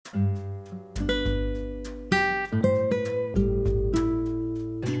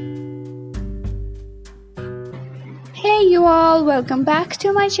you all, welcome back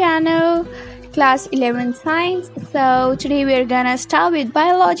to my channel, Class 11 Science. So today we are gonna start with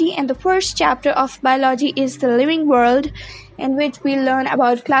biology, and the first chapter of biology is the living world, in which we learn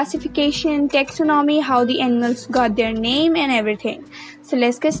about classification, taxonomy, how the animals got their name and everything. So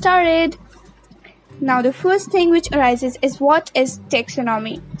let's get started. Now the first thing which arises is, what is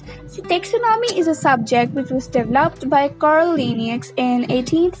taxonomy? So taxonomy is a subject which was developed by Carl Linnaeus in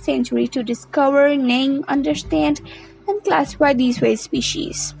 18th century to discover, name, understand and classify these various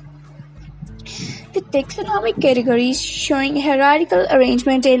species. The taxonomic categories showing hierarchical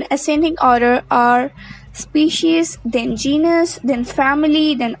arrangement in ascending order are species, then genus, then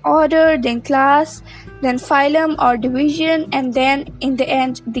family, then order, then class, then phylum or division, and then in the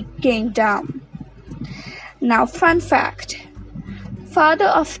end the kingdom. Now fun fact. Father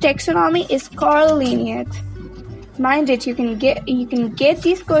of taxonomy is Carl Linnaeus. Mind it, you can get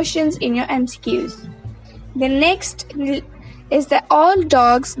these questions in your MCQs. The next is that all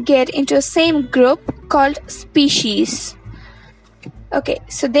dogs get into the same group called species. Okay,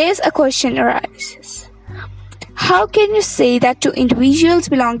 so there's a question arises. How can you say that two individuals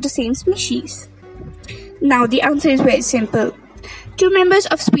belong to same species? Now the answer is very simple. Two members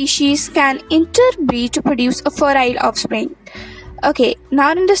of species can interbreed to produce a fertile offspring. Okay,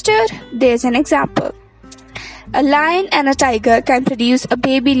 not understood? There's an example. A lion and a tiger can produce a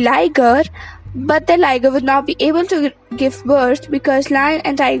baby liger, but the liger would not be able to give birth because lion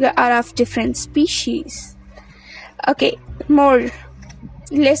and tiger are of different species. Okay,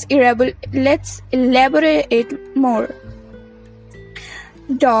 let's elaborate it more.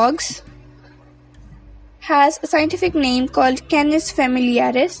 Dogs has a scientific name called Canis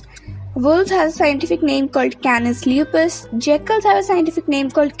familiaris. Wolves has a scientific name called Canis lupus. Jackals have a scientific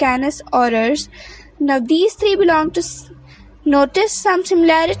name called Canis aurus. Now these three belong to... Notice some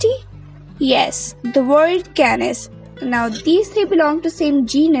similarity? Yes, the word Canis. Now these three belong to same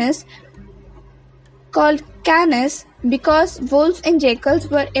genus called Canis because wolves and jackals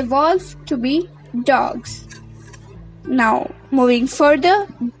were evolved to be dogs. Now, moving further,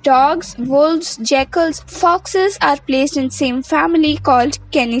 dogs, wolves, jackals, foxes are placed in same family called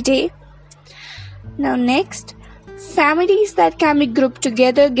Canidae. Now next, families that can be grouped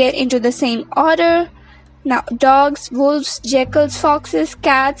together get into the same order. Now dogs, wolves, jackals, foxes,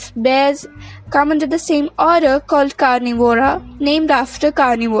 cats, bears come under the same order called Carnivora, named after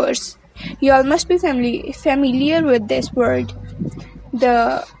carnivores. You all must be familiar with this word.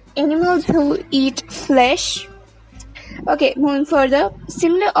 The animals who eat flesh. Okay, moving further,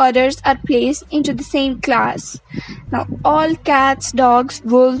 similar orders are placed into the same class. Now, all cats, dogs,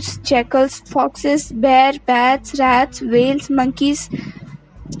 wolves, jackals, foxes, bear, bats, rats, whales, monkeys,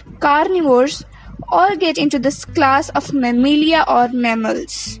 carnivores all get into this class of Mammalia or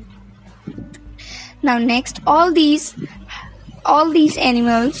mammals. Now, next, all these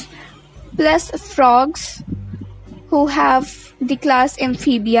animals plus frogs who have the class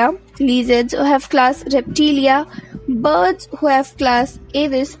Amphibia, lizards who have class Reptilia, birds who have class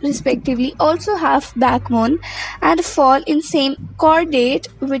Aves respectively also have backbone and fall in same chordate,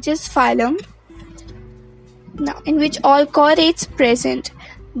 which is phylum. Now, in which all chordates present.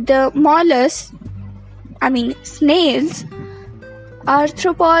 The mollusks, snails,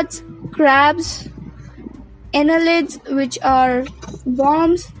 arthropods, crabs, annelids, which are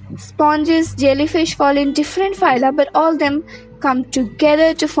worms, sponges, jellyfish fall in different phyla, but all them come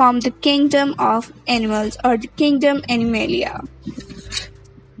together to form the kingdom of animals or the kingdom Animalia.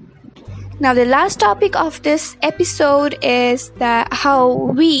 Now the last topic of this episode is how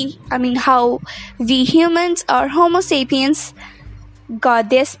we humans or Homo sapiens got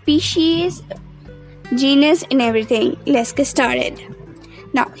their species, genus and everything. Let's get started.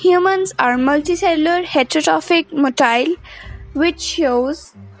 Now humans are multicellular heterotrophic motile, which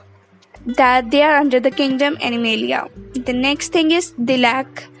shows that they are under the kingdom Animalia. The next thing is they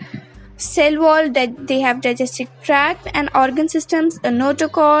lack cell wall, that they have digestive tract and organ systems, a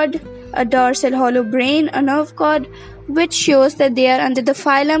notochord, a dorsal hollow brain, a nerve cord, which shows that they are under the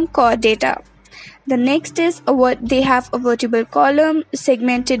phylum Chordata. The next is they have a vertebral column,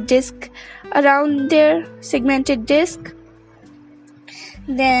 segmented disc around their segmented disc.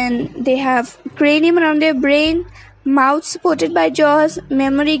 Then they have cranium around their brain, mouth supported by jaws,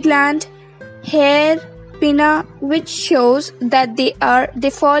 mammary gland, hair, pinna, which shows that they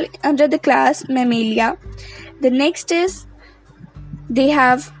fall under the class Mammalia. The next is they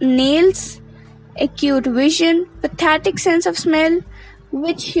have nails, acute vision, pathetic sense of smell,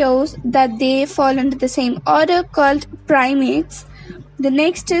 which shows that they fall under the same order called primates. The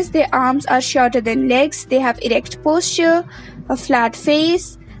next is their arms are shorter than legs, they have erect posture, a flat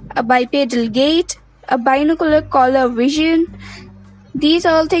face, a bipedal gait, a binocular color vision. These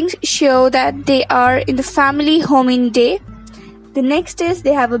all things show that they are in the family Hominidae. The next is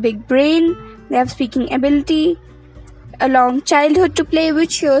they have a big brain, they have speaking ability, a long childhood to play,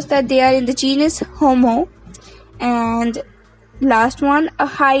 which shows that they are in the genus Homo. And last one,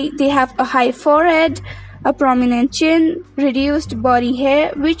 they have a high forehead, a prominent chin, reduced body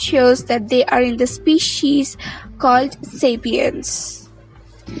hair, which shows that they are in the species called Sapiens.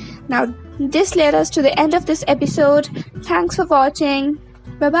 Now, this led us to the end of this episode. Thanks for watching.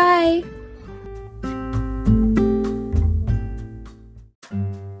 Bye-bye.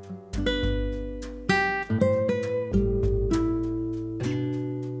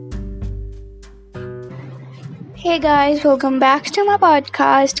 Hey guys, welcome back to my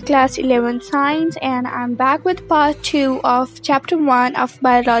podcast, Class 11 Science, and I'm back with part 2 of Chapter 1 of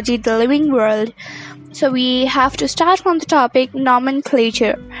Biology, the Living World. So we have to start from the topic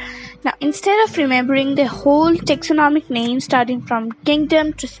nomenclature. Now, instead of remembering the whole taxonomic name starting from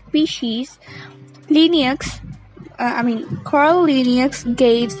kingdom to species, Carl Linnaeus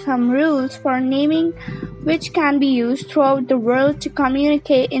gave some rules for naming which can be used throughout the world to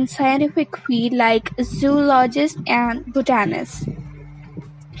communicate in scientific field like zoologists and botanists.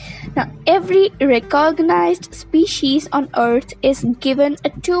 Now, every recognized species on Earth is given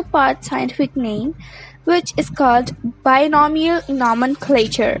a 2-part scientific name, which is called binomial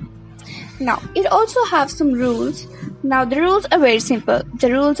nomenclature. Now, it also has some rules. Now, the rules are very simple.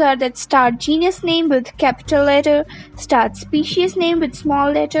 The rules are that start genus name with capital letter, start species name with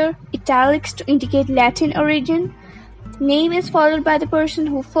small letter, italics to indicate Latin origin. Name is followed by the person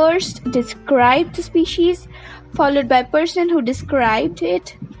who first described the species, followed by person who described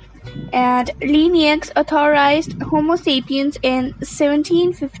it. And Linnaeus authorized Homo sapiens in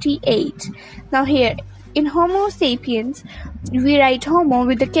 1758. Now here, in Homo sapiens, we write Homo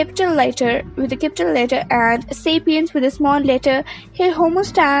with the capital letter and sapiens with a small letter. Here Homo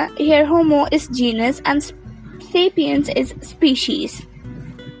is genus and sapiens is species.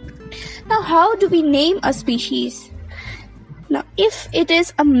 Now, how do we name a species? Now, if it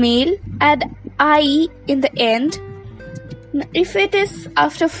is a male, add I in the end. Now, if it is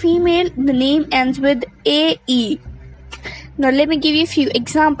after female, the name ends with AE. Now, let me give you a few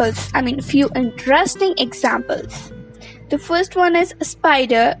interesting examples. The first one is a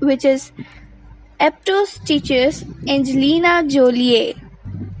spider, which is Aptostichus Angelina Jolie.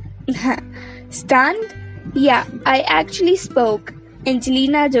 Stunned? Yeah, I actually spoke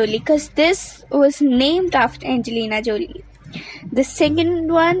Angelina Jolie because this was named after Angelina Jolie. The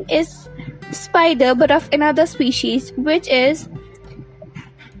second one is spider, but of another species, which is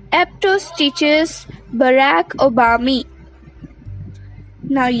Aptostichus Barack Obama.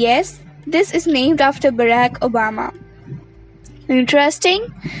 Now, yes, this is named after Barack Obama. Interesting?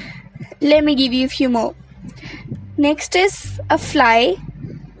 Let me give you a few more. Next is a fly.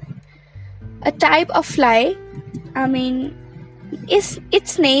 A type of fly.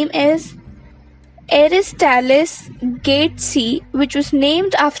 Its name is Eristalis gatesi, which was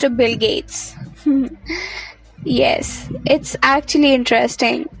named after Bill Gates. Yes, it's actually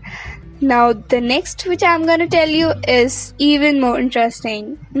interesting. Now, the next which I'm going to tell you is even more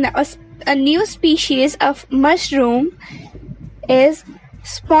interesting. Now, a new species of mushroom is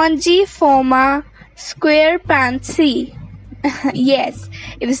Spongiforma squarepantsii. Yes,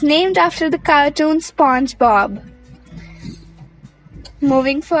 it was named after the cartoon SpongeBob.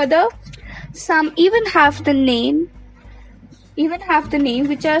 Moving further, some even have the name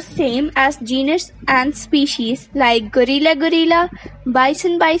which are same as genus and species like gorilla,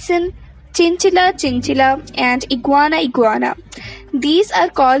 bison, chinchilla, and iguana. These are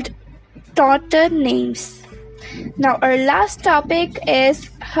called taught names. Now, our last topic is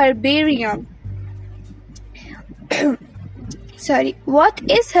herbarium. What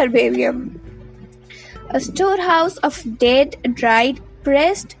is herbarium? A storehouse of dead, dried,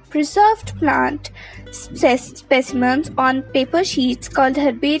 pressed, preserved plant specimens on paper sheets called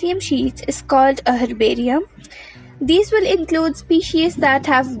herbarium sheets is called a herbarium. These will include species that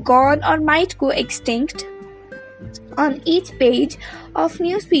have gone or might go extinct. On each page of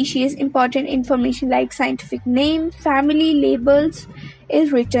new species, important information like scientific name, family, labels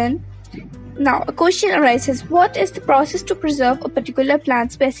is written. Now, a question arises, what is the process to preserve a particular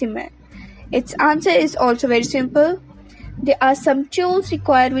plant specimen? Its answer is also very simple. There are some tools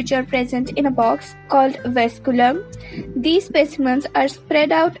required which are present in a box called vasculum. These specimens are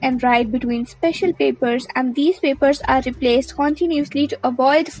spread out and dried between special papers, and these papers are replaced continuously to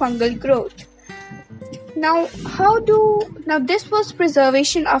avoid fungal growth. Now this was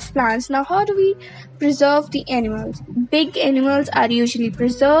preservation of plants. Now how do we preserve the animals? Big animals are usually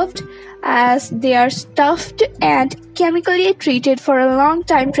preserved as they are stuffed and chemically treated for a long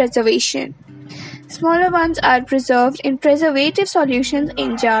time preservation. Smaller ones are preserved in preservative solutions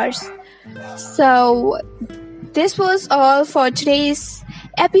in jars. So this was all for today's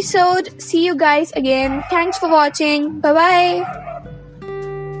episode. See you guys again. Thanks for watching. Bye bye.